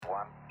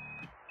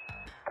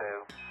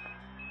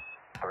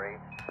3,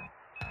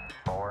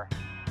 4.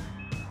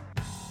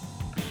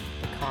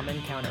 The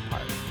common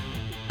counterpart.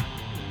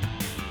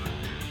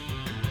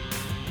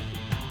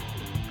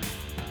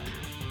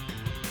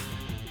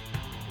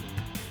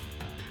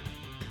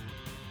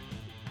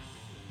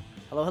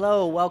 Hello,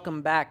 hello.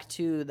 Welcome back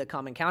to The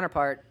Common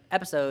Counterpart,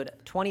 episode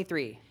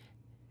 23.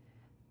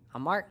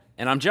 I'm Mark.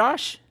 And I'm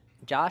Josh.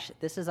 Josh,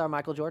 this is our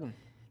Michael Jordan.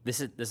 This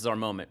is our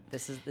moment.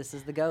 This is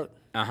the GOAT.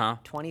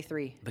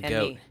 23. The and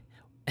GOAT.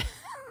 me.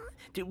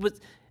 Dude, was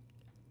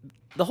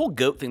the whole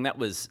GOAT thing, that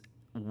was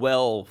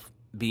well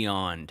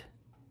beyond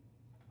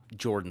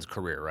Jordan's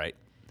career, right?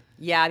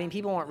 Yeah, I mean,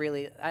 people weren't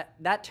really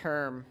that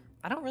term.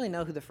 I don't really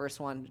know who the first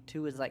one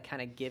who was like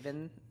kind of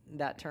given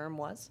that term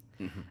was.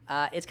 Mm-hmm.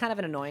 It's kind of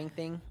an annoying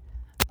thing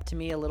to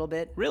me a little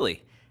bit.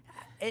 Really?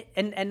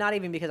 And not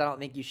even because I don't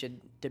think you should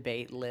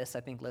debate lists.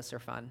 I think lists are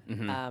fun.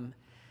 Mm-hmm.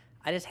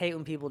 I just hate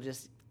when people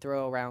just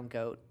throw around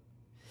GOAT.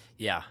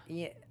 Yeah.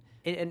 Yeah,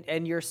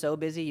 and you're so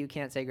busy you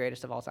can't say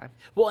greatest of all time.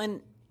 Well,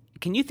 and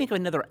can you think of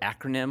another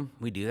acronym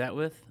we do that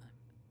with?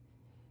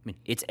 I mean,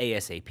 it's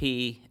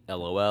ASAP,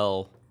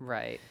 LOL,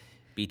 Right.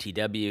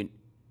 BTW.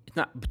 It's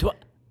not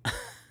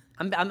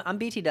I'm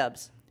BT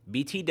Dubs.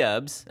 BT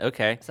Dubs.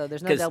 Okay. So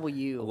there's no 'Cause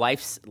W.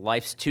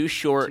 Life's too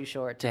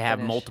short to have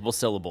finish. multiple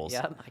syllables.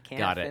 Yep, I can't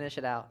Got it. finish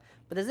it out.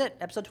 But this is it,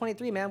 episode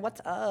 23, man.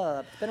 What's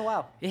up? It's been a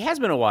while. It has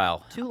been a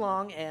while. Too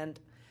long, and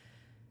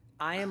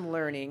I am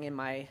learning in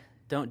my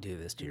Don't do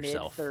this to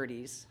yourself.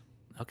 mid-30s,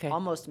 Okay.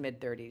 almost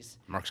mid-30s.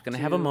 Mark's gonna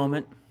have a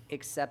moment.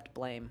 Accept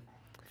blame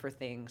for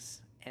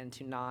things and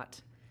to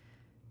not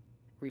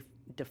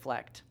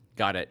deflect.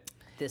 Got it.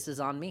 This is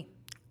on me.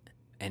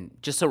 And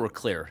just so we're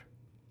clear,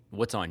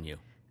 what's on you?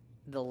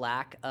 The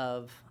lack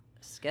of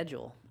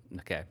schedule.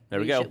 Okay, there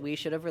we go. We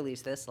should have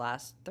released this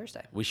last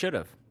Thursday, We should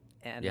have.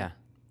 and Yeah.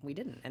 we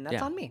didn't, and that's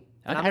Yeah. on me. Okay,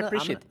 And I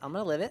appreciate it. I'm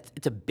gonna live it.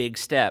 It's a big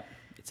step.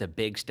 It's a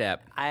big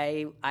step.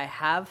 I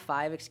have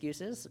 5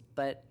 excuses,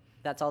 but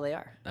that's all they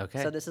are.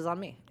 Okay. So this is on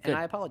me, Good. and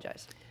I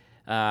apologize.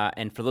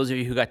 And for those of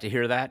you who got to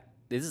hear that,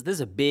 this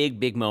is a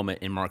big moment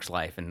in Mark's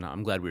life, and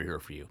I'm glad we're here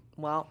for you.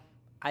 Well,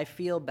 I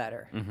feel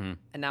better, Mm-hmm.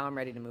 and now I'm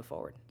ready to move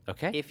forward.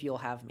 Okay. If you'll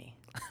have me.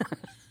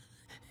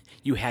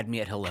 You had me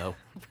at hello.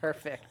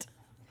 Perfect.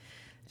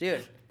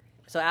 Dude,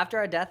 so after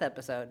our death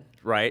episode,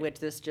 Right. which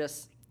this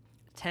just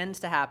tends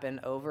to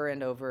happen over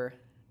and over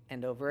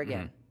and over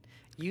again,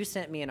 you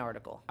sent me an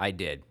article. I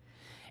did.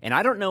 And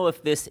I don't know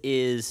if this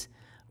is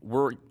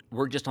we're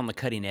just on the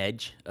cutting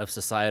edge of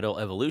societal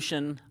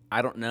evolution.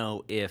 I don't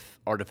know if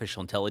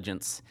artificial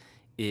intelligence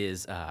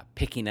is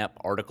picking up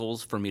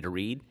articles for me to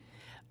read,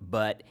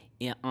 but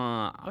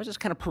I was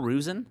just kind of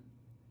perusing.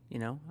 You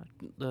know,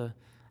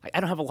 I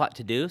don't have a lot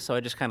to do, so I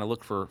just kind of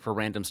look for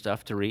random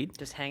stuff to read.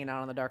 Just hanging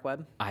out on the dark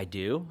web. I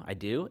do,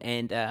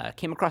 and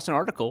came across an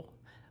article.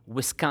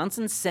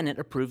 Wisconsin Senate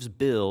approves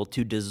bill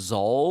to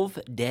dissolve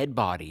dead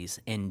bodies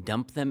and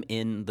dump them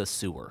in the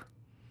sewer.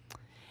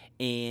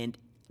 And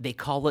they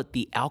call it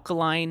the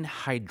alkaline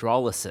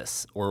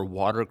hydrolysis or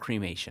water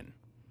cremation.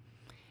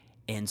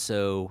 And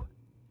so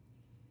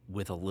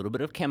with a little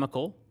bit of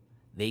chemical,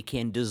 they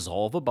can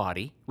dissolve a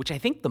body, which I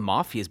think the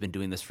mafia has been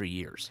doing this for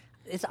years.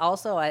 It's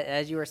also,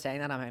 as you were saying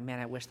that, I'm like, man,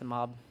 I wish the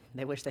mob,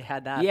 they wish they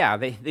had that. Yeah,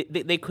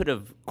 they could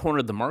have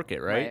cornered the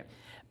market, right? Right.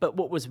 But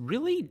what was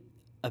really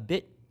a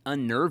bit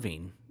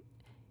unnerving,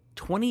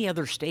 20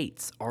 other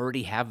states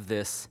already have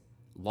this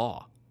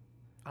law.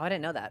 Oh, I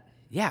didn't know that.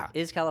 Yeah.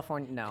 Is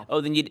California? No.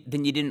 Oh, then you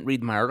didn't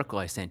read my article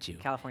I sent you.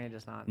 California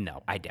does not.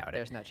 No, I doubt it.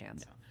 There's no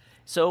chance.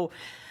 So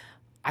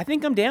I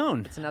think I'm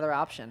down. It's another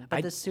option.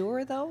 But the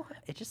sewer, though,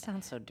 it just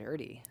sounds so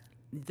dirty.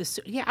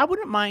 Yeah, I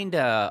wouldn't mind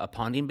a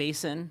ponding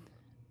basin,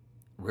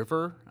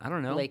 river. I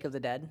don't know. Lake of the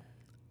Dead.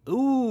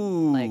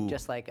 Ooh. Like,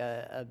 just like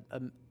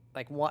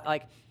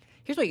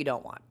here's what you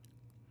don't want.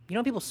 You don't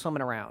want people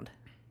swimming around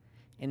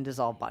in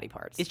dissolved body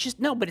parts. It's just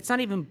but it's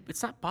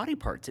not body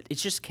parts.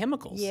 It's just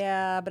chemicals.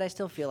 Yeah, but I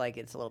still feel like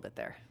it's a little bit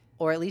there.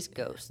 Or at least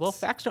ghosts. Well,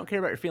 facts don't care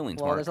about your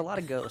feelings, Well, Mark. there's a lot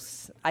of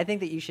ghosts. I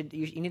think that you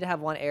need to have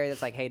one area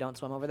that's like, hey, don't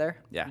swim over there.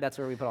 Yeah. That's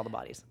where we put all the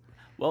bodies.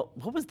 Well,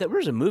 what was that? There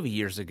was a movie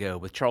years ago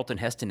with Charlton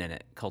Heston in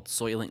it called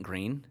Soylent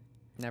Green.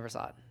 Never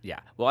saw it. Yeah.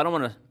 Well, I don't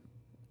want to.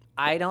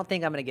 I don't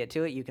think I'm going to get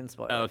to it. You can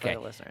spoil it Okay. for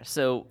the listeners.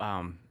 So,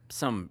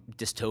 some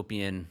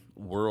dystopian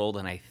world,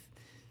 and I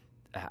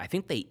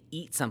think they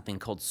eat something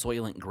called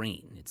Soylent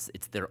Green.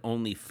 It's their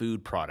only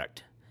food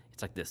product.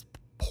 It's like this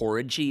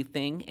porridgey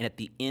thing, and at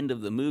the end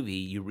of the movie,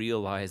 you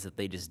realize that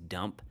they just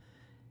dump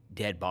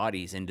dead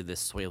bodies into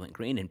this Soylent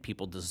Green, and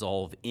people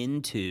dissolve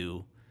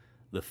into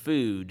the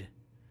food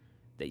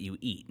that you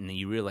eat, and then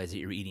you realize that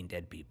you're eating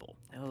dead people.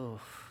 Oh,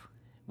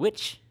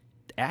 Which,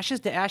 ashes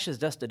to ashes,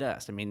 dust to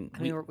dust. I mean,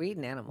 we're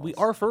eating animals. we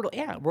are fertile.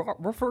 Yeah,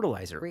 we're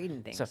fertilizer. We're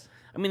eating things. So,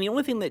 I mean, the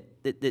only thing that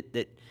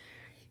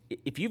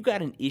if you've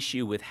got an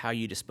issue with how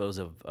you dispose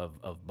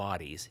of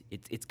bodies,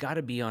 it's got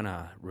to be on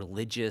a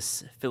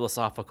religious,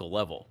 philosophical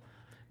level.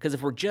 Because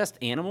if we're just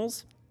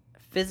animals,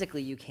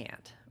 Physically, you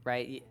can't,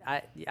 right?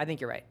 I think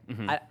you're right.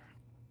 Mm-hmm.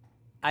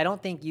 I don't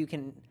think you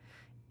can,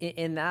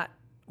 in that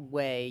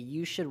way,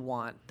 you should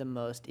want the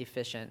most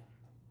efficient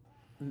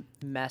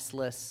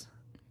messless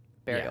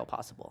burial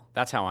possible.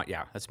 That's how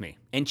that's me.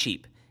 And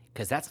cheap,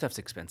 because that stuff's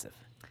expensive.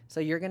 So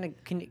you're gonna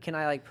can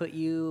I like put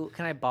you?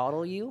 Can I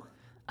bottle you,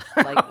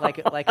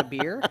 like a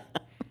beer?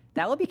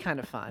 That would be kind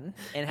of fun,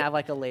 and have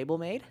like a label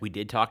made. We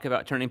did talk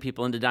about turning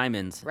people into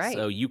diamonds. Right.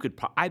 So you could,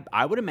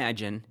 I would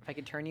imagine. I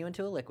could turn you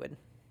into a liquid,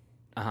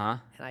 Uh-huh.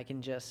 and I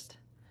can just.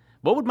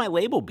 What would my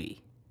label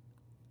be?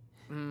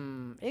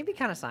 It'd be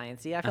kind of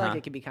sciencey. I feel like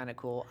it could be kind of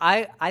cool.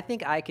 I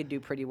think I could do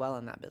pretty well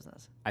in that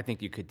business. I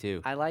think you could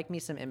too. I like me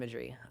some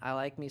imagery. I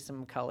like me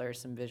some colors,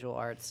 some visual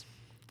arts.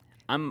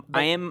 I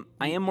am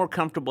more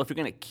comfortable if you're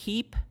going to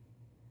keep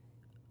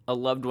a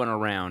loved one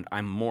around.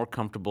 I'm more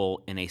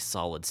comfortable in a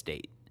solid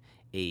state.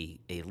 A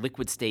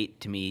liquid state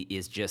to me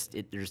is just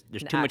there's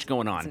too much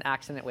going on. It's an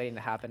accident waiting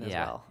to happen as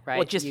Yeah. well, right?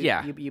 Well, just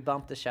you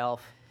bump the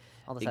shelf.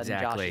 All of a sudden,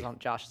 Exactly.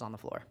 Josh is on the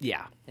floor.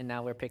 Yeah. And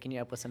now we're picking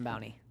you up with some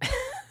bounty.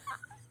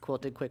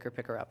 Quilted quicker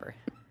picker upper.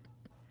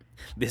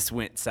 This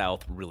went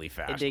south really It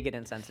fast. did get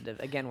insensitive.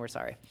 Again, we're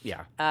sorry.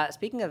 Yeah.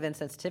 Speaking of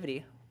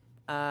insensitivity,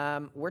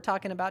 we're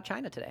talking about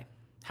China today.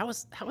 How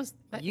is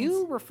that?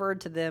 You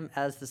referred to them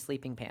as the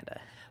sleeping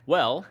panda.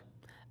 Well,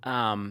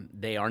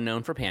 they are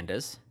known for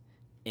pandas,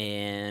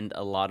 and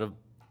a lot of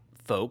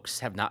folks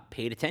have not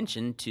paid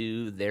attention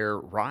to their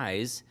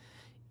rise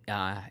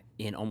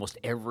in almost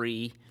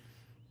every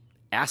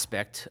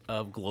aspect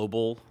of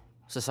global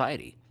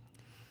society.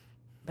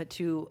 But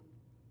to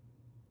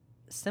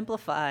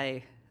simplify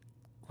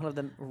one of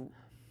the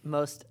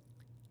most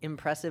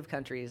impressive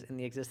countries in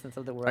the existence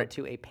of the world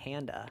to a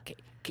panda,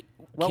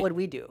 what would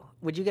we do?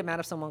 Would you get mad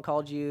if someone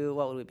called you,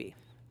 what would we be?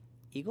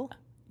 Eagle?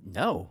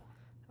 No,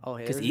 Oh,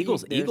 because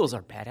there's eagles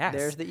are badass.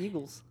 There's the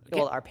eagles. Okay.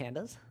 Well, are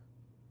pandas?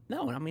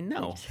 No, I mean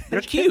no.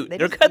 They're cute. They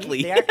They're just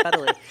cuddly. They are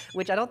cuddly,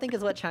 which I don't think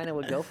is what China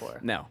would go for.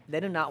 No. They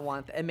do not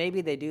want, and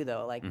maybe they do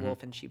though, like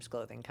wolf in sheep's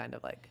clothing, kind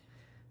of like,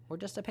 we're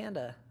just a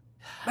panda.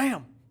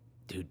 Bam!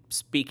 Dude,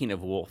 speaking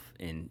of wolf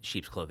in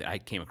sheep's clothing, I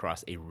came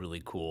across a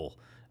really cool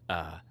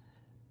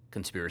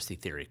conspiracy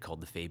theory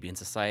called the Fabian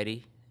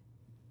Society.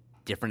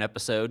 Different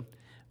episode,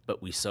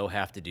 but we so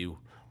have to do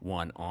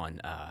one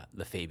on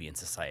the Fabian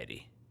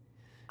Society.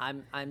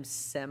 I'm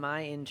semi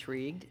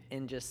intrigued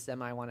and just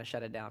semi want to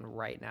shut it down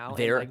right now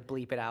They're- and like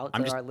bleep it out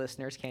so our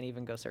listeners can't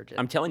even go search it.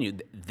 I'm telling you,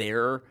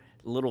 their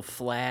little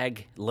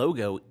flag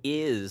logo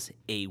is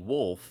a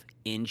wolf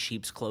in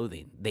sheep's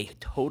clothing. They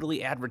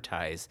totally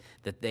advertise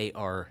that they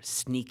are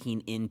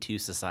sneaking into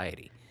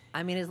society.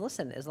 I mean,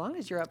 listen, as long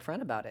as you're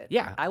upfront about it,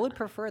 Yeah. I would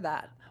prefer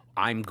that,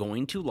 I'm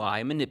going to lie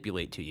and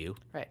manipulate to you.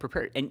 Right.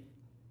 Prepare and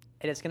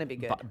and it's gonna be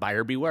good,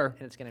 buyer beware.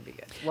 and it's gonna be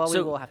good. Well, we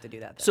So- will have to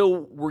do that. Then. So,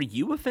 were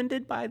you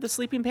offended by the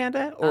sleeping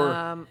panda,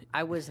 or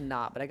I was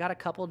not, but I got a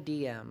couple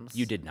DMs.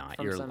 You did not.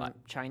 from You're a some li-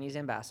 Chinese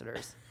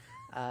ambassadors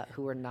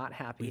who were not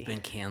happy. we've been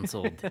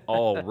canceled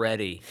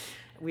already?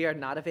 We are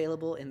not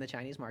available in the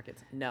Chinese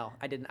markets. No,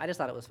 I didn't. I just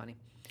thought it was funny.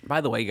 By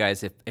the way,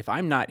 guys, if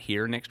I'm not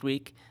here next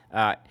week,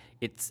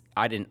 it's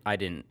I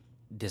didn't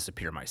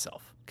disappear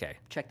myself. Okay,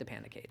 Check the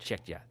panda cage.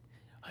 checked. Yeah,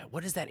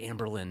 what is that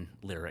Amberlin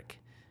lyric?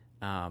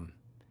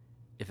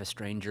 If a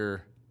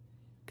stranger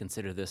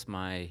consider this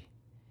my,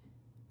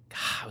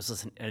 I was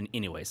listening.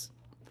 Anyways,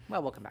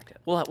 Well, we'll come back to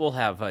it. we'll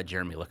have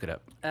Jeremy look it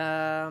up.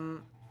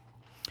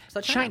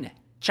 So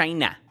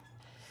China.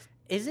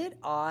 Is it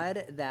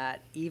odd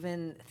that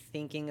even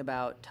thinking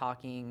about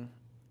talking?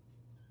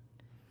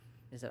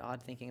 Is it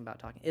odd thinking about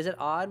talking? Is it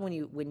odd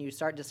when you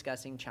start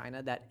discussing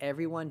China that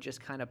everyone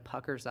just kind of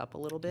puckers up a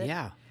little bit?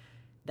 Yeah.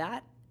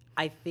 That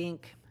I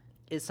think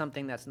is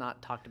something that's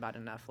not talked about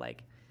enough.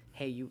 Like,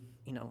 hey, you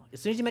know,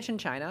 as soon as you mention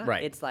China,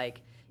 Right. it's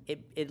like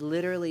it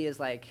literally is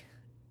like,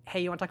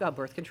 hey, you want to talk about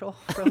birth control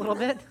for a little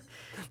bit?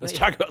 Let's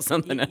talk about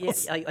something Yeah,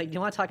 else. like, you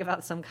want to talk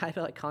about some kind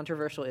of like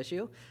controversial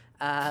issue?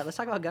 Let's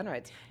talk about gun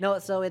rights. No,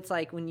 so it's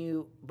like when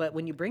you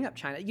bring up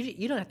China,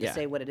 you don't have to Yeah.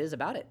 say what it is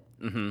about it.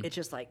 Mm-hmm. It's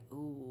just like,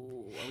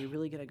 ooh, are we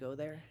really gonna go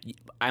there?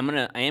 I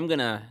am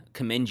gonna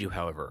commend you,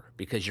 however,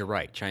 because you're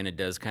right. China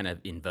does kind of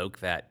invoke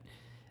that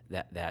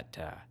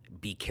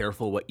be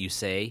careful what you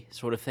say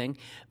sort of thing,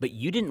 but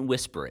you didn't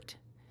whisper it.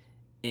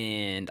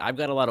 And I've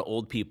got a lot of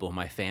old people in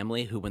my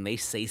family who, when they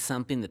say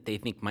something that they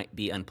think might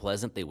be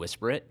unpleasant, they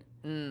whisper it.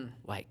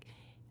 Like,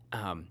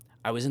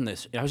 I was in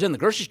the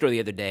grocery store the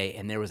other day,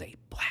 and there was a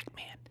black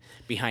man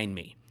behind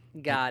me.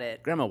 Got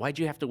it. Grandma, why'd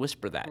you have to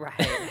whisper that?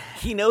 Right.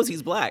 He knows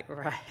he's black.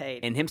 Right.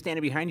 And him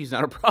standing behind you is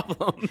not a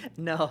problem.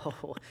 No,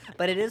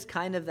 but it is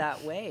kind of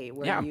that way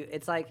where Yeah.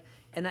 it's like,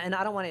 and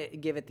I don't want to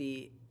give it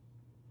the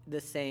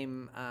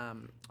same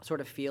sort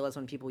of feel as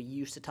when people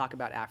used to talk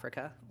about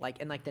Africa, like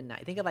in like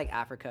think of like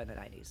Africa in the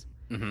 90s.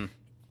 Mm-hmm.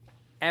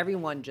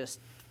 Everyone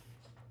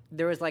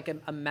there was like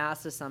a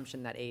mass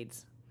assumption that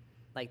AIDS,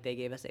 like they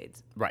gave us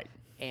AIDS, Right.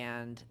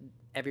 and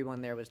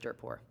everyone there was dirt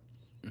poor.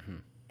 Mm-hmm.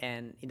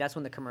 And that's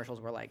when the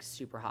commercials were like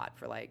super hot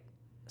for like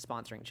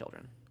sponsoring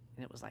children,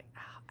 and it was like,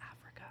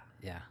 Africa.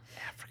 Yeah.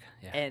 Africa.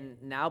 Yeah. And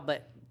now,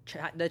 but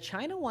the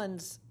China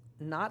one's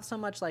not so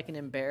much like an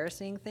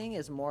embarrassing thing,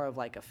 is more of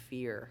like a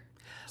fear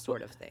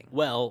sort of thing.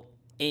 Well,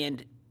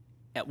 and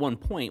at one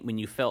point when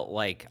you felt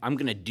like I'm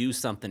going to do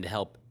something to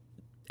help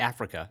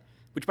Africa,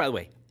 which, by the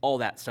way, all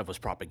that stuff was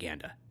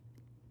propaganda.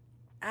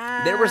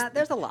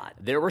 There's a lot.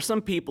 There were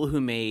some people who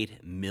made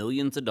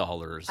millions of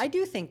dollars. I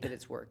do think that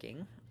it's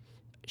working.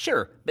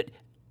 Sure, but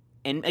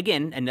and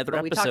again, another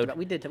But episode.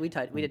 we did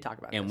talk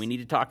about and this. we need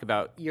to talk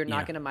about You're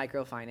not going to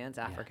microfinance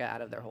Africa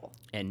out of their hole.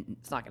 and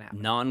It's not going to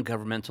happen.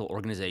 non-governmental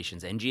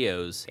organizations,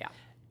 NGOs, Yeah.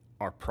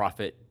 are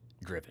profit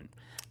driven.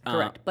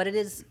 Correct. But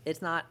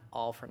it's not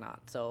all for naught.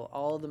 So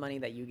all the money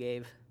that you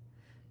gave,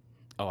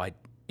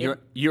 You're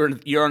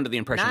under the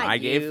impression not I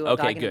gave. you, I'm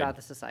Okay, talking good. about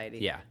the society.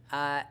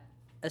 Yeah.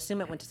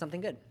 Assume it went to something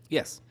good,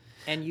 Yes,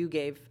 and you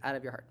gave out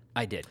of your heart.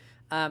 I did.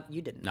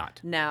 You didn't. Not.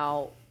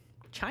 Now,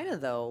 China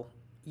though,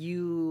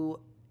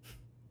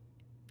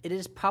 it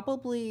is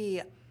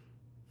probably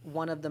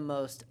one of the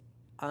most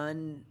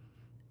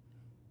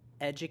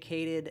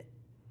uneducated.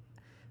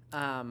 You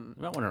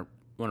might want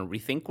to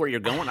rethink where you're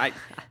going.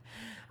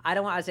 I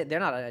don't want to say they're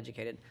not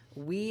uneducated.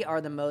 We are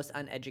the most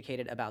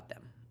uneducated about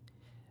them.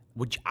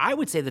 I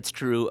would say that's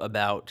true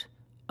about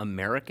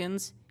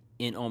Americans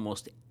in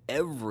almost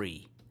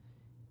every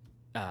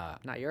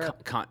Not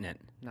Europe. continent.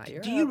 Not Do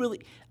Europe. you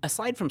really,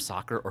 aside from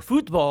soccer or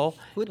football,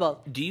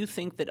 Football. do you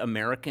think that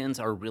Americans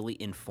are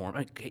really informed?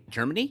 Okay,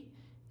 Germany,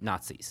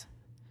 Nazis.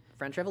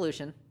 French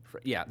Revolution,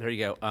 Yeah, there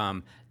you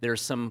go.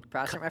 There's some.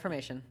 Protestant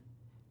Reformation,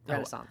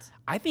 Renaissance.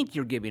 I think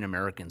you're giving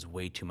Americans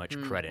way too much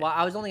credit. Well,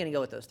 I was only going to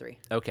go with those three.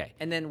 Okay.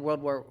 And then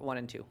World War I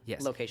and II.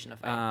 Yes. Location of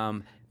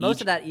fight.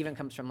 Most of that even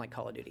comes from like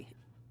Call of Duty.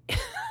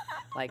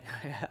 Like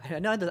I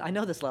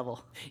know this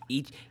level.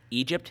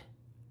 Egypt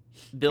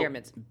built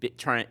Pyramids.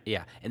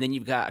 and then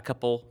you've got a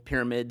couple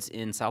pyramids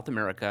in South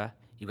America.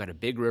 You've got a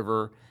big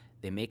river.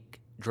 They make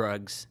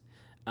drugs.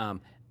 I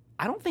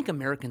don't think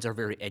Americans are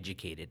very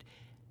educated,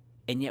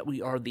 and yet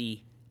we are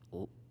we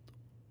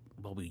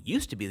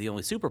used to be the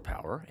only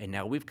superpower, and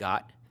now we've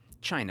got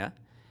China.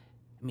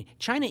 I mean,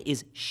 China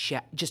is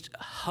just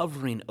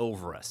hovering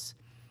over us,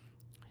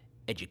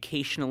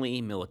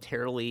 educationally,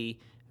 militarily,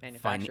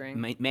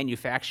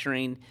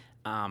 manufacturing,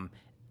 and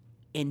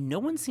no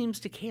one seems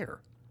to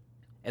care.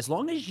 As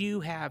long as you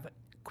have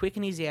quick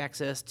and easy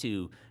access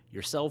to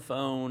your cell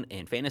phone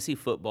and fantasy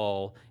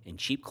football and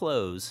cheap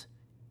clothes,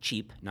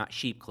 not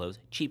sheep clothes,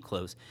 cheap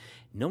clothes,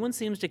 no one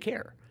seems to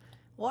care.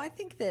 Well, I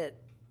think that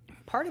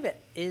part of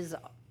it is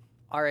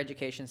our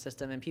education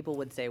system, and people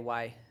would say,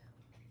 why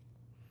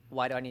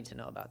do I need to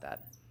know about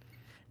that?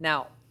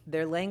 Now,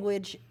 their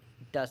language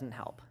doesn't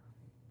help,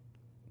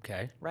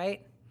 Okay.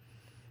 right?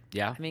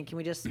 Yeah. I mean, can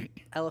we just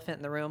elephant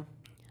in the room?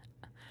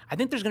 I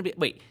think there's going to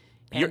be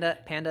Panda in the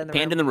Panda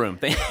room. in the room.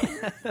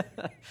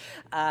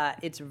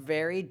 It's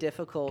very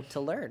difficult to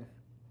learn.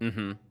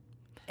 Mm-hmm.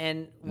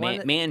 And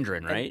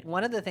Mandarin, right?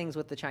 One of the things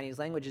with the Chinese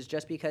language is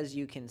just because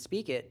you can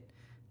speak it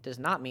does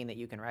not mean that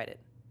you can write it.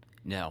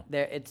 No.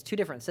 It's two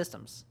different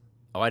systems,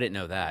 Oh, I didn't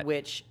know that.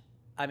 which,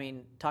 I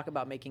mean, talk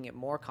about making it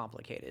more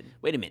complicated.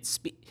 Wait a minute.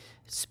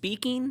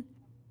 Speaking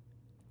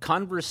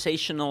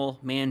conversational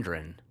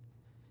Mandarin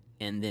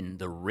and then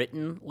the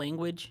written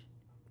language?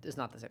 It's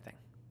not the same thing.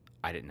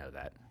 I didn't know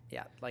that.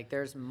 Yeah, like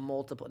there's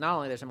multiple, not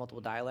only there's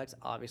multiple dialects,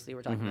 obviously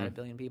we're talking about 1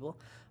 billion people,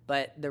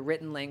 but the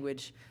written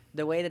language,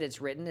 the way that it's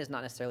written is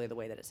not necessarily the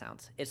way that it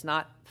sounds. It's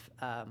not,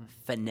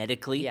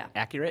 Phonetically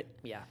accurate?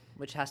 yeah,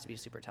 which has to be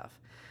super tough.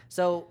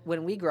 So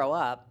when we grow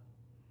up,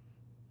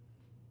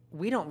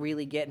 we don't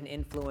really get an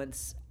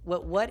influence.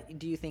 What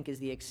do you think is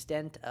the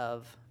extent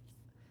of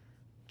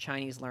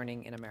Chinese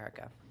learning in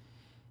America?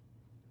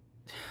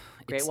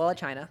 Great Wall of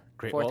China,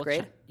 Great fourth Wall of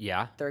grade,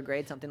 Yeah. third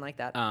grade, something like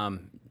that.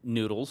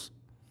 Noodles,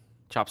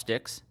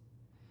 chopsticks,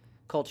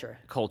 Culture,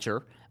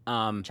 culture.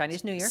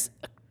 Chinese New Year.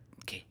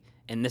 Okay.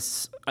 And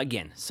this,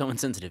 again, so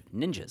insensitive.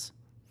 Ninjas.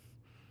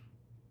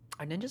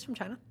 Are ninjas from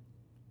China?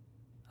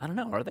 I don't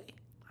know. Are they?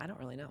 I don't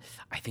really know.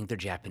 I think they're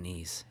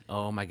Japanese.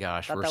 Oh, my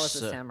gosh. I thought that was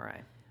the samurai.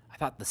 I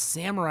thought the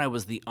samurai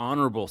was the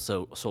honorable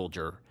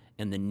soldier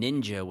and the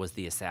ninja was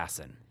the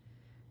assassin.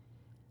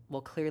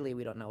 Well, clearly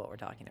we don't know what we're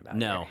talking about.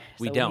 No, here.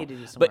 we So don't. We need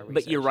to do some more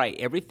But you're research. right.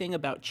 Everything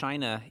about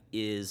China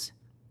is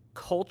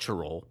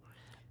cultural.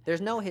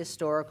 There's no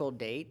historical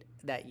date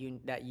that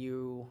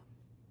you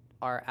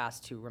are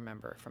asked to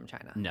remember from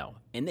China. No.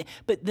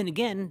 But then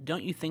again,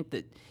 don't you think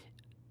that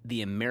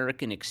the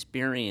American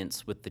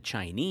experience with the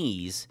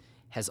Chinese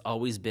has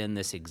always been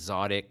this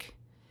exotic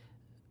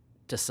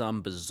to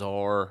some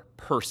bizarre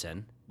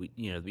person? We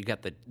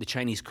got the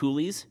Chinese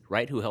coolies,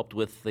 right, who helped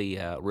with the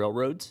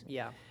railroads.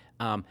 Yeah.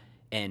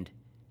 And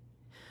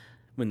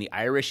when the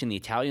Irish and the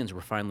Italians were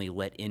finally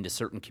let into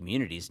certain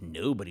communities,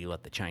 nobody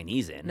let the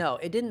Chinese in. No,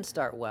 it didn't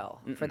start well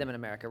for them in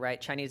America,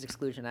 right? Chinese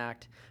Exclusion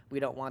Act.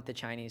 We don't want the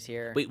Chinese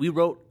here. Wait,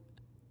 are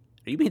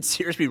you being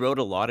serious? We wrote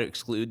a law to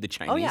exclude the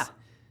Chinese? Oh, yeah.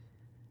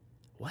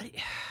 What?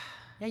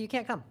 Yeah, you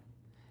can't come.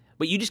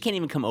 But you just can't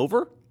even come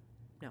over?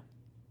 No.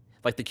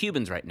 Like the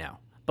Cubans right now.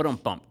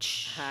 Ba-dum-bum.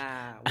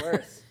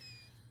 Worse.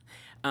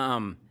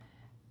 No,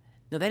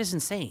 that is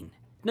insane.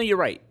 No, you're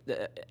right.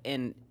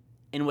 And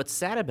what's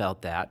sad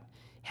about that,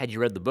 had you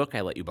read the book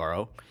I let you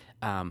borrow,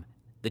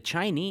 the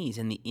Chinese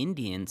and the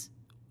Indians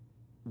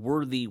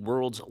were the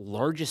world's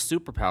largest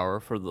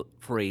superpower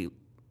for a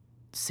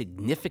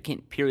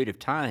significant period of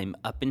time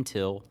up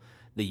until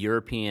the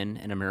European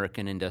and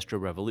American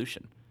Industrial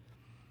Revolution.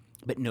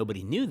 But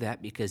nobody knew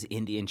that because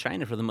India and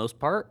China, for the most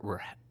part,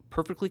 were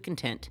perfectly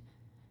content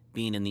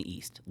being in the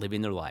East,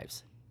 living their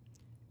lives.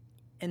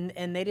 And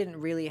they didn't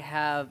really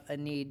have a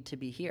need to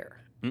be here.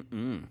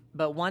 Mm-mm.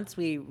 But once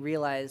we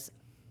realize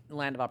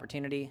land of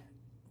opportunity,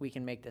 we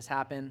can make this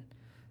happen.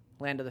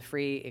 Land of the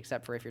free,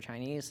 except for if you're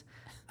Chinese,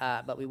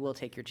 but we will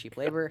take your cheap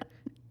labor.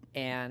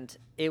 And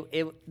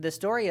the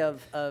story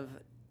of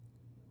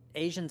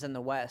Asians in the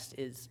West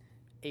is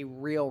a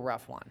real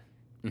rough one.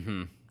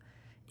 Mm-hmm.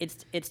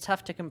 It's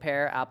tough to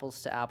compare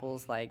apples to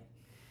apples. Like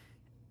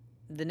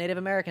the Native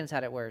Americans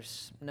had it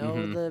worse.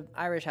 No, the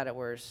Irish had it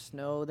worse.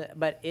 No,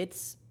 but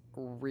it's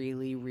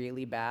really,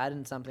 really bad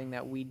and something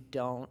that we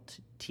don't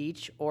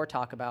teach or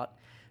talk about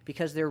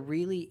because there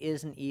really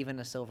isn't even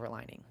a silver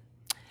lining.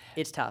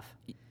 It's tough.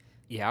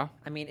 Yeah.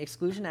 I mean,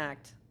 Exclusion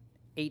Act,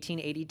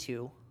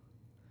 1882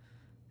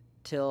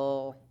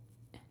 till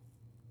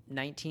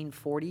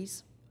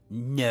 1940s.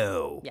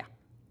 No. Yeah.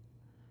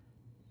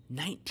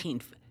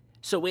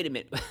 So wait a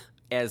minute.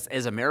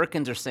 As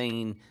Americans are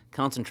saying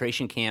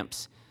concentration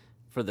camps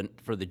for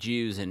the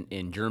Jews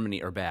in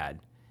Germany are bad,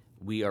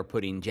 we are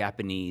putting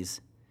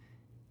Japanese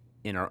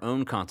in our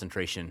own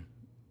concentration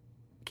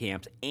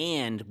camps,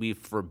 and we've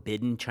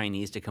forbidden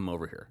Chinese to come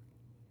over here.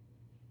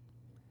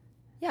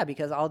 Yeah,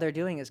 because all they're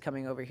doing is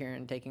coming over here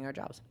and taking our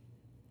jobs.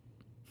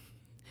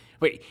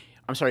 Wait,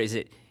 I'm sorry. Is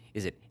it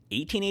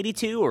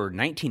 1882 or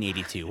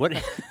 1982? What?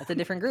 That's a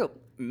different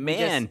group.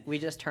 Man. We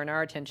just turn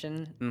our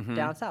attention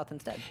down south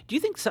instead. Do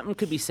you think something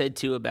could be said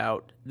too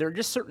about there are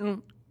just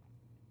certain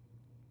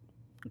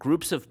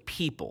groups of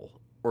people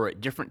or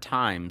at different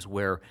times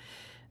where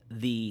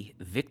the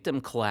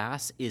victim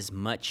class is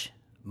much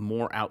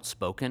more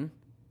outspoken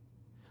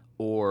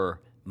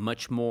or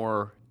much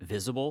more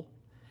visible?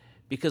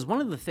 Because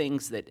one of the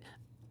things that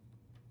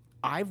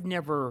I've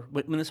never,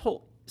 when this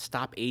whole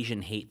Stop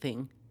Asian Hate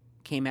thing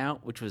came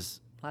out, which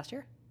was Last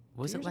year?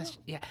 Was 2 it years last?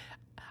 ago? Yeah,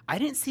 I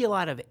didn't see a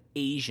lot of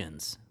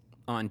Asians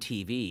on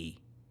TV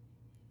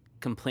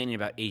complaining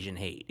about Asian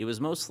hate. It was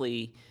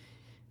mostly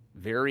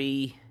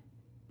very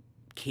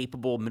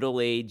capable,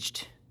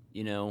 middle-aged,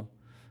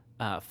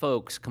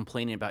 folks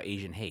complaining about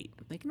Asian hate.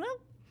 I'm thinking, well,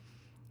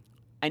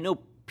 I know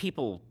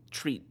people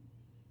treat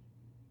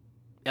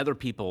other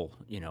people,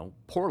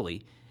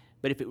 poorly,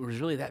 but if it was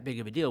really that big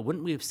of a deal,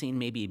 wouldn't we have seen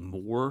maybe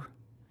more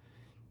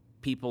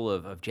people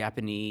of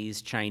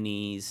Japanese,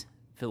 Chinese,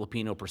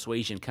 Filipino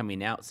persuasion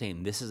coming out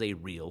saying this is a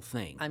real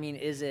thing? I mean,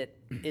 is it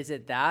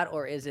that,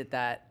 or is it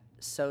that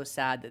so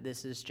sad that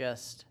this is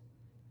just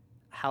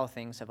how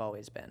things have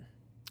always been?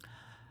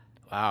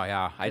 Wow,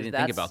 yeah, I didn't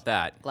think about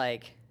that.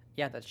 Like,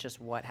 yeah, that's just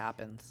what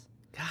happens.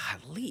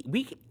 Golly,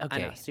 okay. I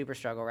know, super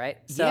struggle, right?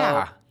 So,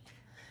 Yeah.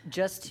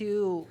 Just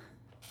to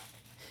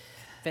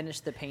finish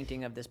the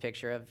painting of this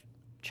picture of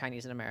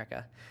Chinese in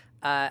America,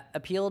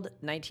 appealed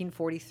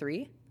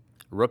 1943.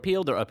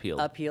 Repealed or appealed?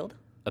 Appealed.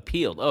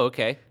 Appealed. Oh,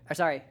 okay. Or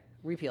sorry,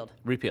 repealed.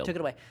 Repealed. Took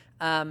it away.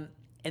 And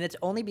it's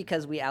only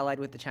because we allied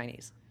with the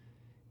Chinese.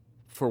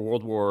 For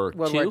World War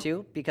World II? War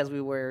II, because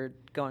we were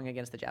going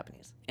against the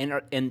Japanese.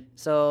 And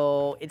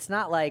So it's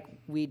not like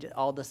we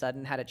all of a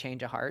sudden had a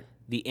change of heart.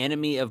 the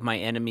enemy of my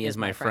enemy is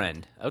my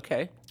friend.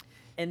 Okay.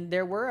 And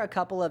there were a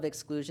couple of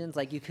exclusions,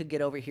 like you could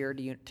get over here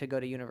to go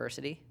to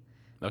university,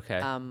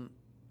 Okay.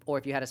 or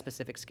if you had a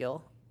specific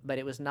skill. But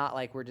it was not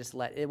like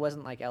it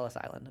wasn't like Ellis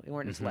Island. We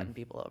weren't just letting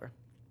people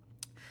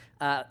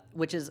over.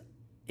 Which is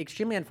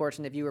extremely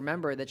unfortunate. If you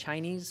remember, the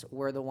Chinese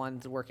were the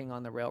ones working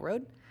on the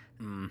railroad,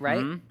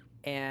 right?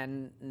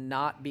 And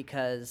not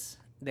because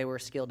they were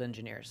skilled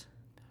engineers,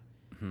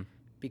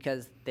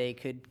 because they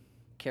could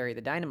carry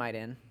the dynamite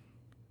in,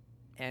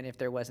 and if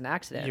there was an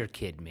accident, You're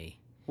kidding me.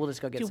 we'll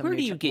just go get Dude, some. where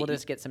do you get we'll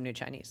just get some new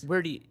Chinese.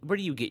 Where do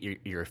you get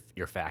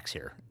your facts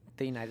here?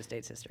 The United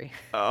States history.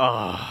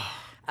 Oh.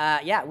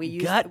 Yeah, we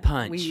used Gut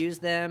punch. We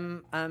used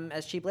them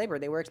as cheap labor.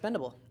 They were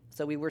expendable,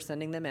 so we were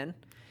sending them in.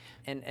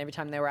 And every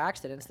time there were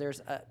accidents,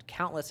 there's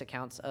countless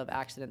accounts of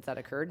accidents that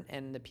occurred,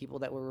 and the people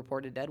that were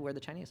reported dead were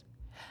the Chinese.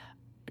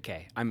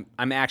 Okay,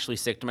 I'm actually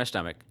sick to my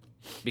stomach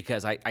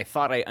because I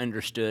thought I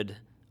understood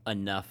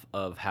enough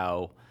of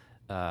how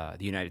the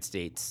United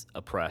States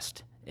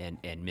oppressed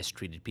and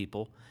mistreated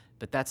people,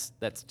 but that's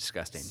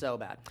disgusting. So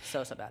bad,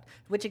 so bad.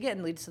 Which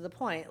again leads to the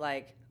point,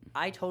 like,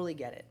 I totally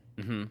get it.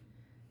 Mm-hmm.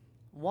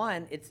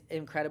 One, it's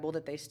incredible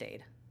that they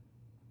stayed.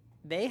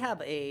 They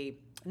have and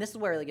this is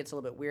where it gets a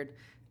little bit weird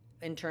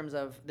in terms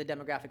of the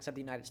demographics of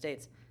the United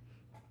States.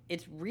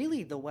 It's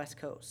really the West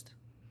Coast.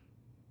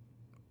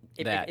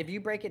 If you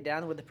break it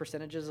down with the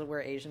percentages of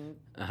where Asian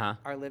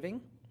are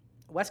living,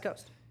 West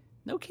Coast.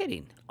 No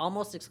kidding.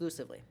 Almost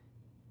exclusively.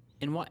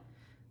 In what?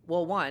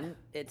 Well, one,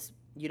 it's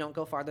you don't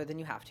go farther than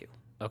you have to.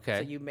 Okay.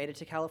 So you made it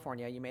to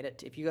California. You made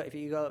it. If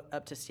you go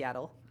up to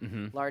Seattle,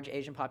 large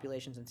Asian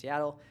populations in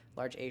Seattle,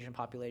 large Asian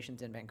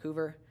populations in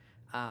Vancouver,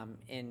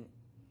 in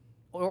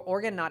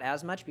Oregon not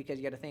as much because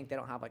you got to think they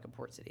don't have like a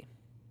port city,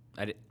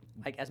 like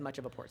as much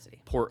of a port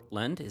city.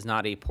 Portland is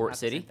not a port Not the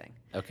city. same thing.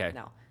 Okay.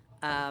 No.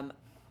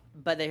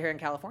 but they're here in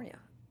California.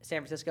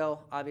 San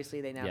Francisco,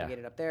 obviously, they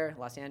navigated up there.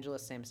 Los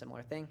Angeles, same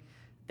similar thing.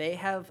 They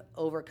have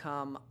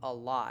overcome a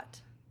lot.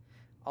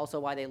 Also,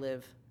 why they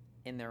live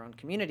in their own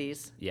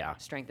communities. Yeah.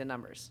 Strength in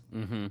numbers.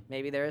 Mm-hmm.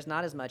 Maybe there is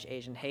not as much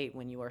Asian hate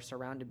when you are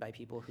surrounded by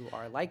people who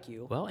are like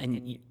you. Well, and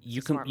it's you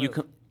a can smart you move.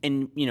 can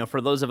and you know,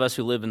 for those of us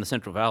who live in the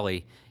Central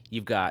Valley,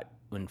 you've got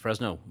when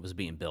Fresno was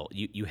being built,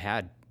 you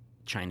had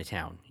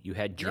Chinatown, you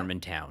had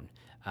Germantown,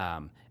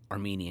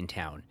 Armenian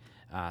Town.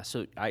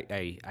 So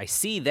I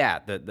see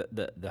that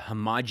the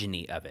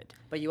homogeny of it.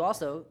 But you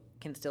also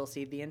can still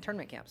see the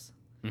internment camps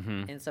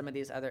Mm-hmm. in some of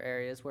these other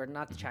areas where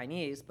not the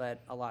Chinese,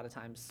 but a lot of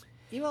times,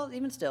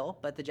 even still,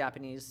 but the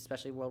Japanese,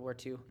 especially World War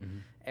II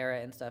era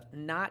and stuff,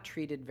 not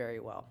treated very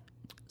well.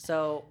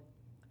 So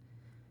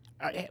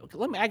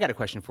I got a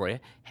question for you.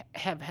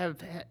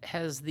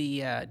 Has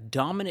the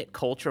dominant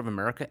culture of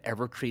America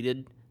ever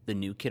treated the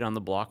new kid on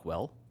the block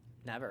well?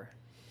 never.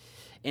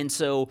 And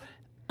so,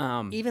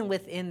 Even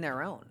within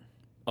their own.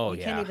 oh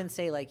You yeah, can't even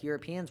say like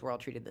Europeans were all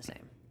treated the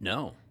same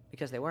no.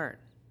 because they weren't.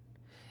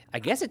 I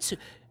guess it's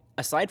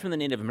aside from the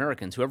Native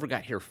Americans, whoever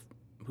got here,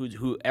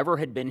 whoever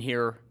had been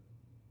here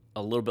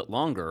a little bit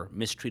longer,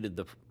 mistreated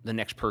the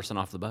next person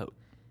off the boat.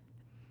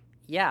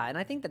 Yeah, and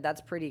I think that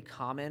that's pretty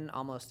common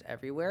almost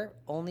everywhere,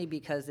 only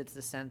because it's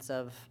the sense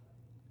of,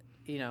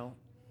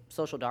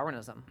 social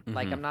Darwinism.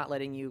 Like, I'm not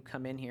letting you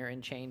come in here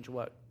and change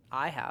what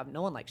I have.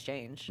 No one likes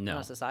change No.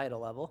 on a societal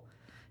level.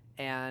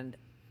 And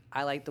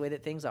I like the way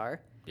that things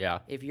are. Yeah.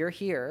 If you're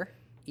here,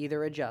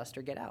 either adjust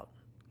or get out.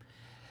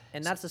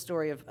 And that's the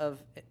story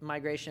of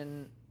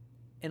migration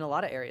in a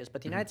lot of areas,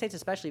 but the United States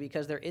especially,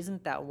 because there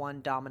isn't that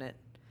one dominant,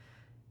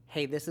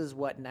 hey, this is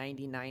what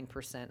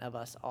 99% of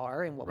us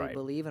are and what we Right.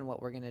 believe and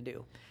what we're going to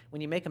do.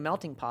 When you make a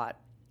melting pot,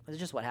 it's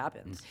just what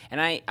happens. And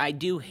I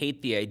do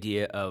hate the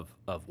idea of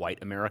white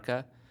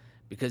America,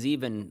 because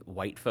even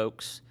white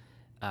folks,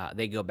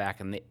 they go back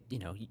and they,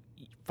 you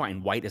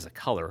find white as a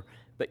color,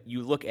 but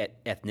you look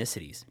at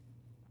ethnicities,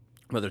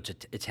 whether it's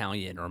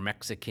Italian or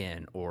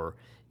Mexican or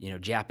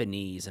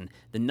Japanese, and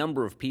the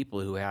number of people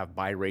who have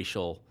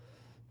biracial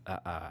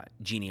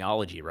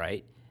genealogy,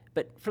 right?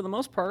 But for the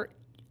most part,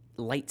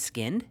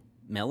 light-skinned,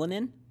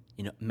 melanin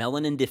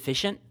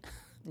deficient.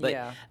 But,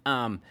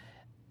 Yeah.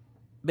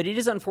 But it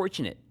is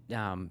unfortunate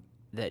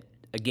that,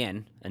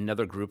 again,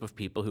 another group of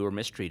people who are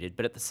mistreated.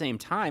 But at the same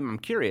time, I'm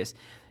curious,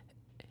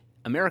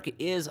 America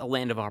is a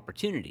land of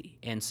opportunity.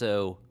 And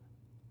so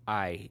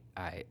I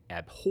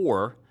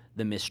abhor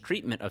the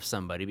mistreatment of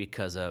somebody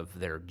because of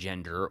their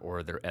gender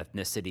or their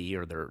ethnicity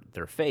or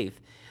their faith.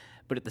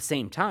 But at the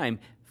same time,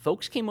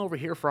 folks came over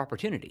here for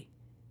opportunity.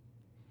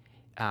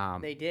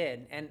 They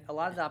did. And a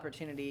lot of the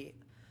opportunity,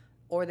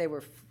 or they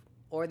were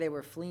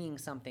fleeing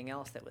something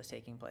else that was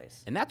taking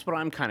place. And that's what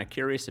I'm kind of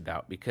curious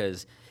about,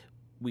 because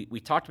we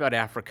talked about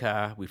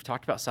Africa, we've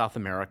talked about South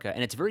America,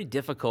 and it's very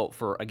difficult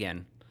for,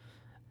 again,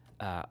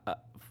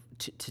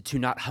 to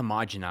not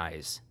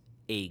homogenize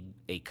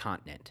a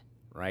continent,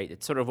 right?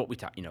 It's sort of what we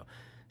talk,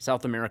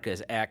 South America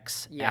is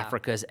X, Yeah.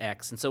 Africa is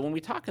X. And so when we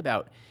talk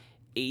about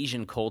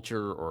Asian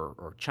culture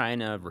or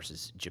China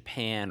versus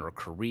Japan or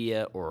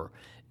Korea or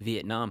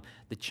Vietnam,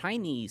 the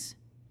Chinese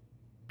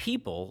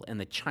people and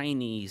the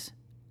Chinese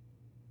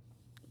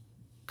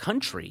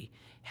country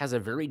has a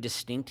very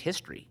distinct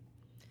history.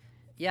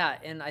 Yeah,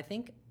 and I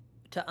think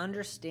to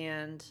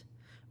understand,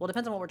 well, it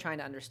depends on what we're trying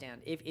to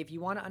understand. If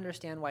you want to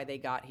understand why they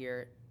got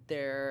here,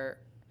 their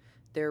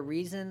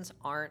reasons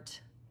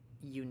aren't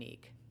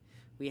unique.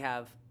 We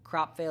have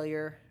crop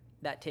failure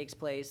that takes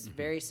place,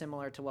 very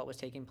similar to what was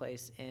taking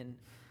place in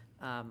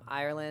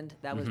Ireland.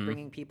 That was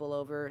bringing people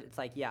over. It's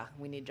like, yeah,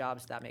 we need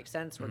jobs. That makes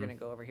sense. We're going to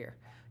go over here.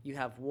 You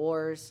have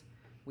wars.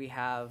 We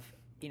have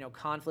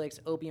conflicts,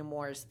 opium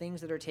wars,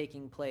 things that are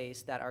taking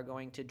place that are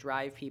going to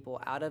drive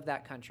people out of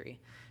that country.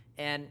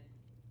 And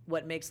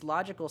what makes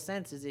logical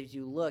sense is if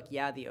you look,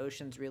 yeah, the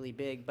ocean's really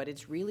big, but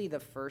it's really the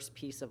first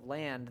piece of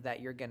land that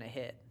you're going to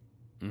hit.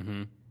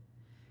 Mm-hmm.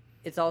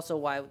 It's also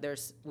why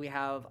we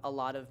have a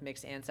lot of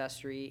mixed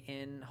ancestry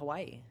in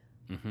Hawaii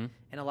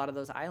and a lot of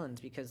those islands,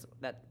 because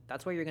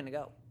that's where you're going to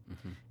go.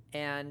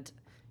 And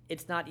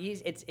it's not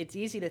easy. It's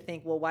easy to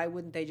think, well, why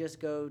wouldn't they just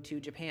go to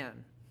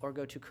Japan or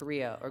go to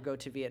Korea or go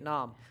to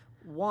Vietnam?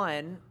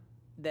 One,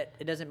 that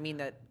it doesn't mean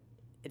that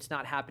it's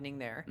not happening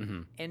there.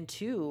 And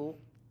two,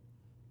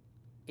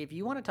 if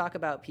you want to talk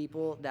about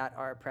people that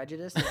are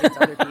prejudiced against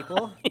other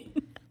people,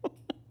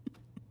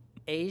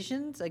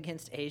 Asians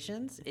against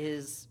Asians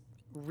is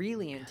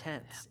really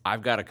intense.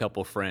 I've got a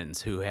couple friends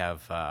who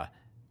have.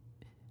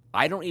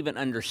 I don't even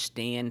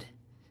understand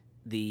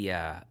the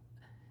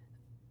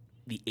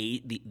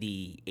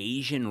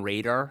Asian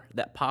radar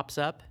that pops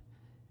up,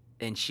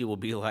 and she will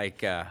be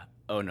like,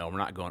 "Oh no, we're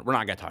not going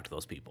to talk to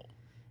those people."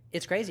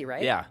 It's crazy,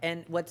 right? Yeah.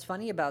 And what's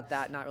funny about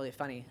that, not really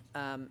funny,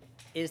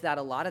 is that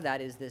a lot of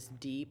that is this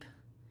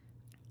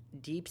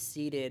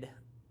deep-seated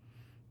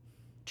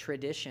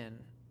tradition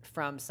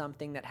from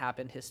something that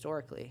happened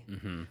historically,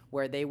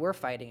 where they were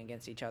fighting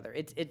against each other.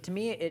 To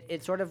me,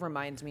 it sort of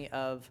reminds me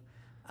of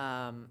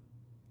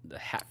the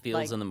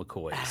Hatfields and the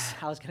McCoys.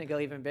 I was going to go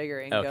even bigger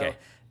and Okay. go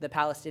the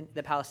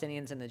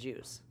Palestinians and the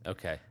Jews.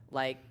 Okay.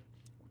 Like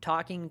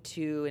talking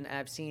to, and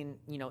I've seen,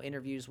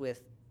 interviews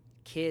with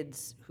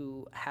kids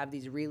who have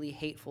these really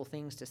hateful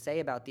things to say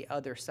about the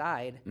other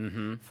side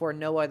for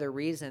no other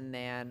reason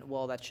than,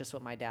 well, that's just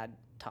what my dad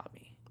taught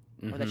me,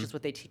 or that's just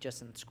what they teach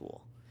us in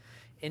school.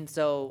 And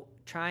so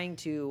trying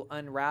to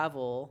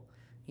unravel,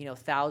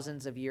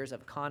 thousands of years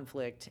of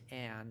conflict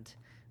and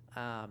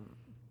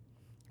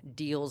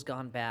deals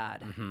gone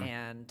bad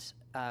and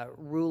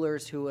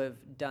rulers who have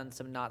done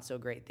some not so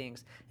great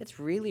things, it's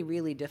really,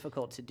 really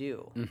difficult to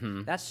do.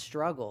 That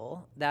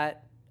struggle,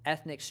 that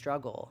ethnic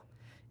struggle,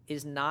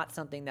 is not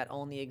something that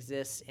only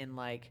exists in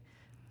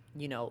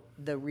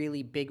the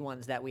really big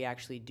ones that we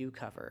actually do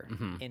cover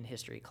in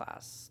history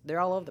class. They're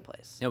all over the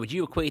place. Now, would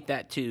you equate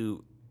that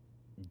to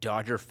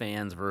Dodger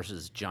fans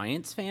versus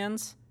Giants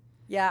fans?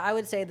 Yeah, I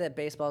would say that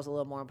baseball is a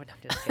little more, but I'm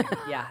just kidding.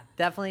 Yeah,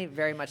 definitely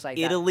very much like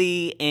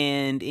Italy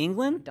and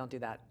England? that. Don't do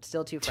that.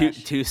 Still too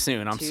fresh. Too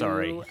soon. I'm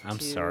sorry.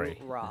 Too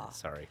raw.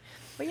 Sorry.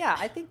 But yeah,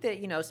 I think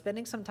that,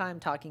 spending some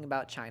time talking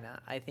about China,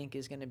 I think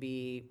is going to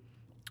be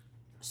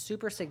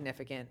super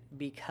significant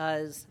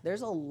because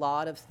there's a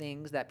lot of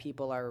things that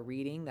people are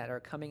reading that are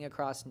coming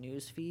across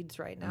news feeds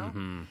right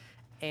now.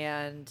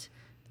 And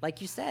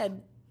like you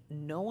said,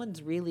 no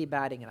one's really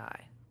batting an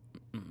eye.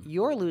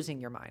 You're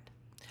losing your mind.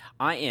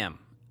 I am.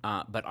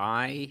 But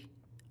I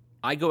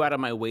go out of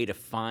my way to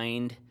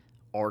find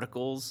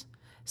articles.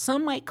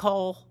 Some might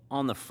call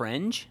on the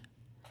fringe.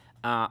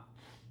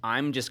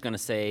 I'm just going to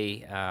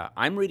say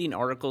I'm reading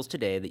articles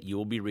today that you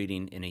will be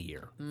reading in a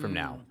year from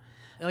now.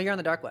 Oh, you're on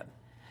the dark web.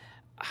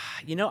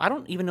 I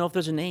don't even know if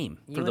there's a name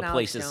for the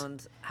places. You and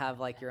Alex Jones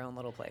have your own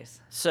little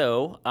place.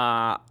 So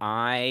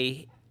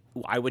I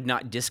would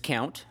not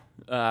discount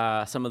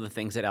some of the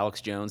things that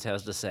Alex Jones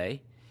has to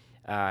say.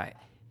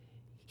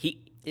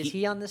 Is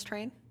he on this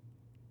train?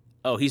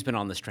 Oh, he's been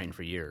on this train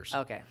for years.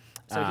 Okay.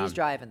 So he's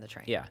driving the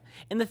train. Yeah.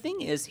 And the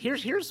thing is,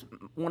 here's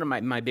one of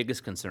my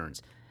biggest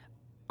concerns.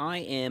 I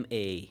am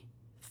a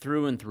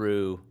through and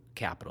through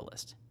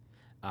capitalist.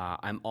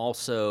 I'm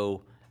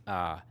also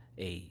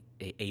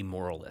a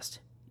moralist.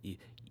 You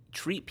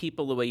treat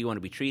people the way you want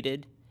to be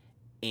treated,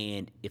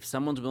 and if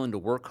someone's willing to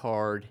work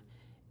hard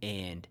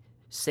and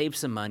save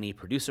some money,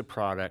 produce a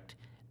product,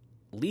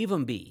 leave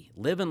them be.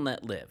 Live and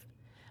let live.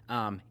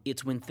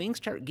 It's when things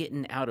start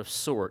getting out of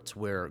sorts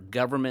where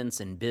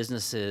governments and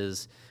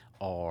businesses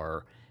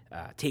are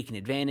taking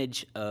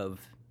advantage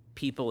of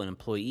people and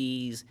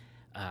employees,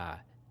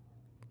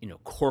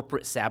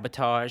 corporate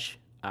sabotage,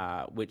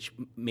 which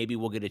maybe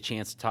we'll get a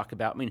chance to talk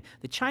about. I mean,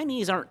 the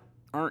Chinese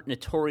aren't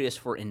notorious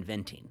for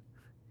inventing.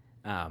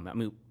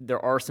 There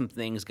are some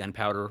things,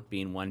 gunpowder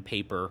being one,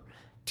 paper,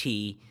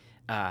 tea,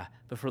 but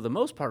for the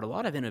most part, a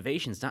lot of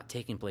innovation is not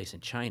taking place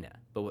in China.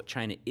 But what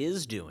China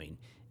is doing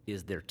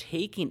is they're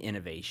taking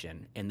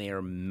innovation and they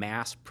are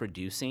mass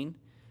producing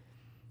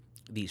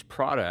these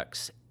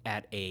products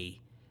at a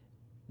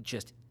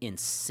just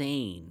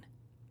insane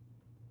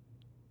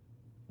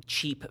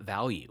cheap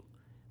value.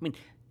 I mean,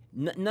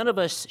 none of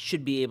us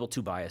should be able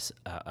to buy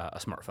a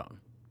smartphone.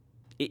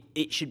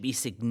 It should be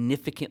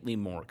significantly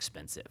more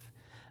expensive.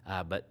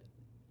 But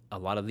a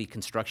lot of the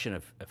construction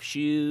of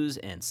shoes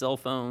and cell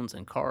phones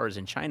and cars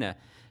in China,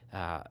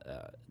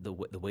 the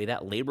way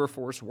that labor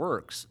force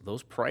works,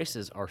 those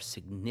prices are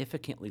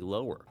significantly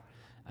lower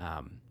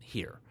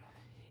here.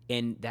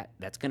 And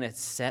that's going to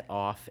set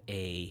off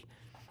a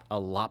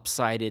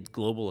lopsided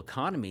global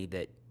economy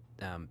that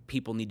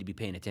people need to be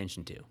paying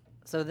attention to.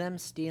 So them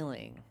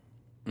stealing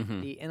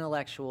the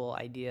intellectual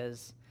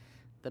ideas,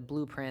 the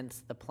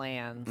blueprints, the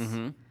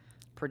plans,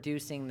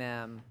 producing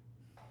them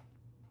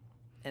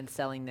and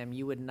selling them,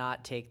 you would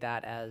not take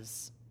that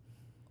as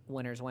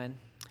winners win?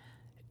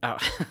 Oh.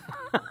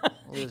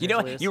 Losers You know,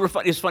 lose? it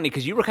was funny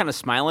because you were kind of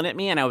smiling at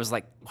me, and I was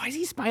like, why is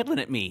he smiling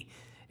at me?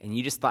 And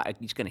you just thought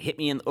you're just going to hit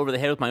me over the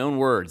head with my own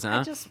words,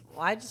 huh?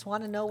 I just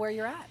want to know where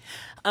you're at.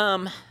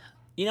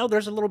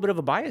 There's a little bit of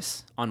a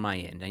bias on my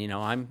end.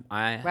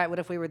 Right, what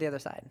if we were the other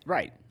side?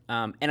 Right.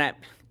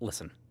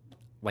 Listen,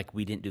 like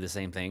we didn't do the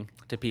same thing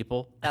to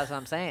people. That's what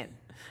I'm saying.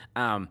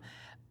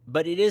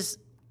 But it is,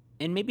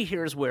 and maybe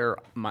here's where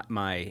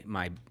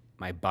my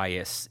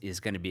bias is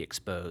going to be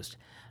exposed.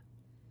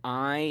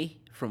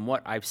 From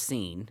what I've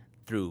seen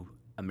through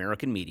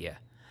American media,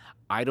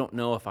 I don't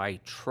know if I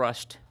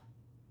trust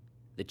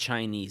the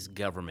Chinese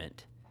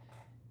government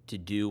to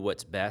do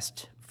what's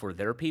best for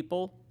their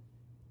people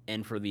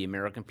and for the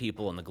American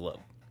people and the globe.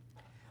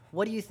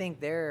 What do you think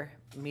their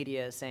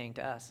media is saying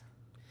to us?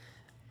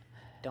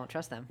 Don't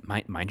trust them.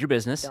 Mind your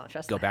business. Don't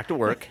trust Go them. back to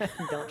work.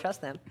 Don't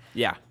trust them.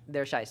 Yeah.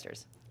 They're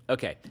shysters.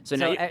 Okay. So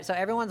now. So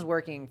everyone's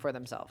working for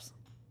themselves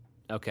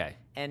Okay.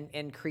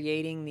 and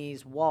creating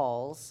these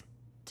walls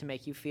to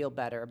make you feel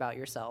better about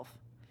yourself,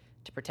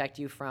 to protect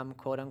you from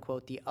quote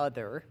unquote the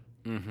other,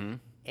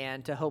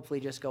 and to hopefully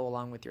just go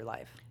along with your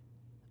life.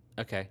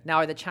 Okay. Now,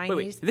 are the Chinese?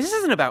 Wait. This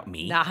isn't about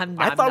me. No,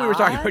 I thought we were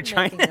talking about making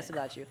China. this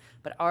about you.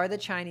 But are the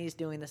Chinese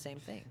doing the same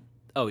thing?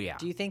 Oh yeah.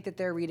 Do you think that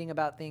they're reading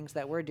about things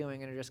that we're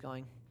doing and are just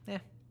going,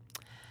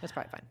 That's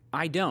probably fine.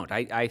 I don't.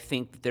 I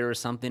think that there is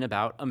something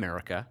about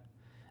America.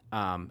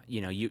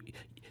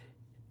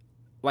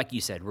 Like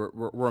you said,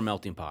 we're a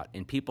melting pot,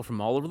 and people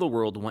from all over the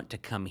world want to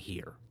come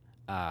here.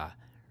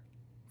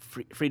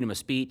 Freedom of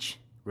speech,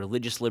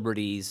 religious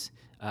liberties,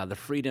 the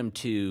freedom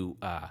to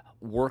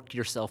work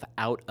yourself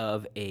out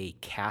of a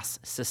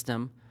caste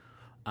system.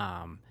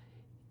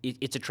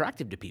 It's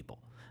attractive to people.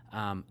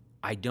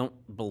 I don't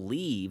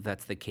believe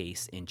that's the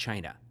case in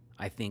China.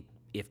 I think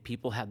if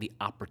people had the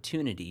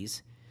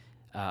opportunities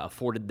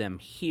afforded them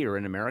here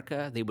in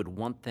America, they would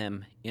want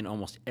them in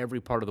almost every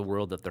part of the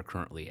world that they're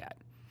currently at.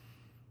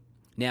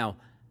 Now,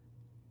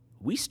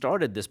 we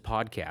started this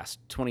podcast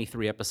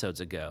 23 episodes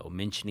ago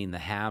mentioning the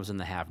haves and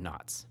the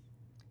have-nots.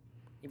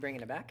 You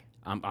bringing it back?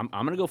 I'm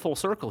going to go full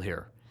circle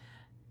here.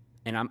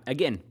 And I'm,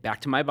 again,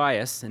 back to my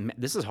bias, and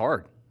this is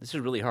hard. This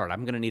is really hard.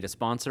 I'm going to need a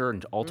sponsor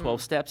and all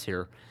 12 steps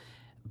here.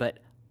 But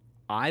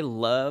I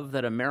love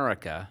that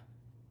America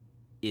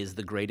is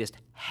the greatest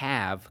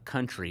have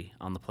country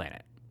on the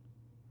planet.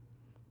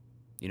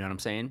 You know what I'm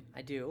saying?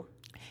 I do.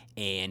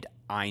 And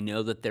I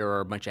know that there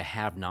are a bunch of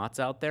have-nots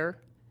out there,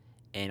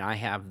 and I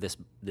have this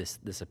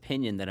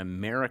opinion that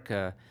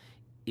America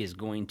is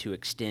going to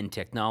extend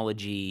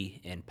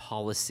technology and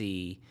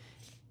policy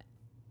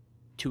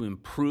to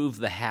improve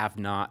the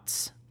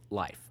have-nots'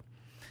 life.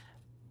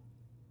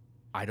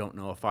 I don't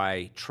know if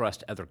I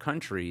trust other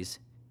countries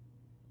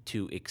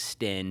to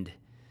extend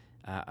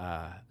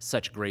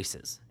such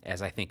graces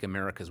as I think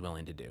America's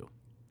willing to do.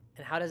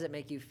 And how does it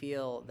make you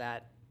feel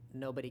that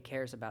nobody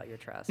cares about your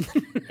trust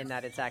and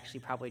that it's actually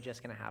probably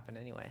just going to happen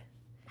anyway?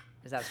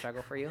 Is that a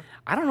struggle for you?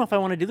 I don't know if I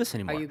want to do this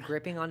anymore. Are you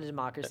gripping on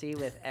democracy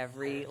with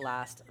every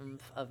last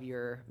oomph of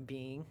your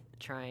being,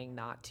 trying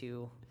not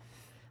to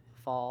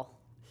fall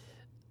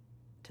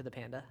to the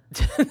panda?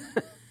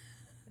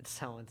 It's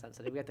so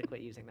insensitive. We have to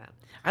quit using that.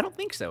 I don't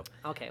think so.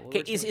 Okay. Well,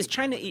 Okay, is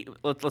China?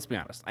 Let's be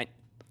honest.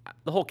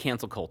 The whole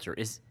cancel culture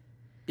is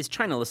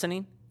China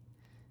listening?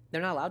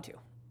 they're not allowed to.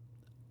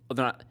 Oh,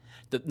 they're not.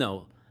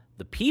 No,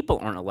 the people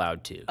aren't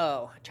allowed to.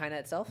 Oh, China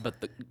itself? But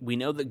we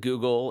know that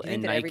Google Do you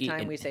and think that Nike. every time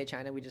and, we say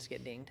China, we just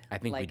get dinged? I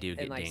think we do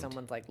get and like dinged.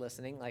 someone's like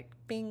listening, like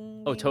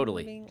bing. Oh, bing,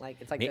 totally. Bing, like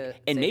it's like May- the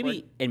and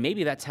safe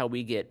maybe word. that's how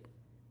we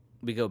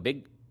go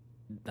big,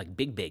 like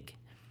big.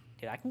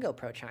 Dude, I can go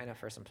pro China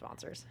for some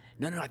sponsors.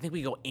 No, I think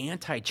we go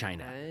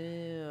anti-China.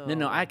 Oh.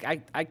 No, I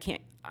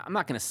can't. I'm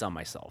not going to sell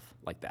myself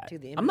like that.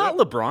 Dude, the I'm NBA not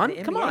LeBron.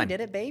 the Come NBA on, did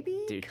it,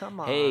 baby. dude. Come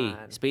on. Hey,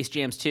 Space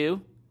Jams 2,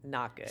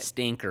 Not good.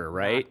 stinker,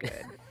 right? Not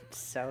good.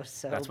 So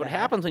That's what bad.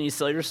 happens when you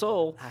sell your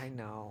soul. I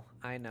know.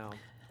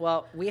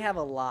 Well, we have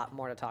a lot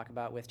more to talk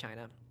about with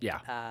China.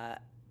 Yeah.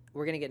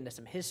 We're going to get into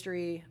some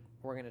history.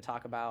 We're going to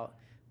talk about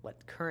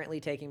what's currently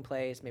taking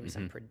place, maybe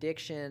some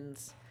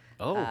predictions.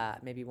 Oh.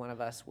 Maybe one of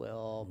us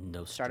will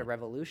No start a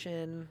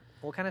revolution.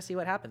 We'll kind of see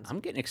what happens. I'm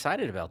getting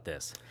excited about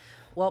this.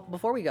 Well,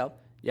 before we go,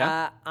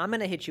 Yeah? I'm going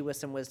to hit you with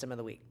some wisdom of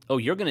the week. Oh,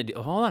 you're going to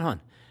do. Hold on.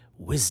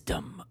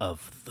 Wisdom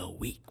of the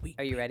week.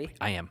 Are you ready?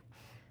 I am.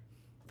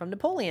 From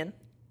Napoleon,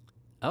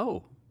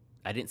 Oh,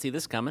 I didn't see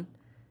this coming.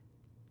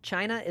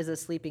 China is a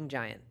sleeping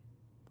giant.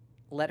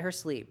 Let her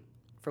sleep,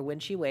 for when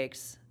she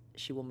wakes,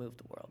 she will move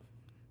the world.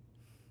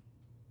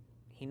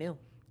 He knew.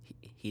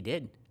 He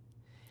did.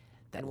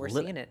 And we're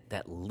seeing it.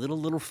 That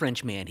little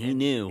French man, he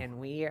knew. And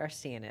we are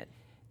seeing it.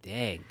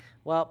 Dang.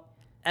 Well,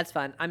 that's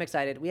fun. I'm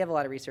excited. We have a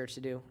lot of research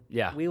to do.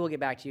 Yeah. We will get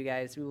back to you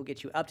guys. We will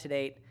get you up to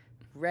date,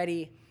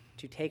 ready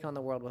to take on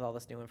the world with all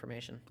this new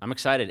information. I'm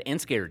excited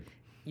and scared.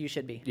 You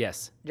should be.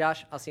 Yes.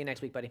 Josh, I'll see you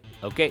next week, buddy.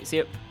 Okay, see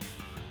you.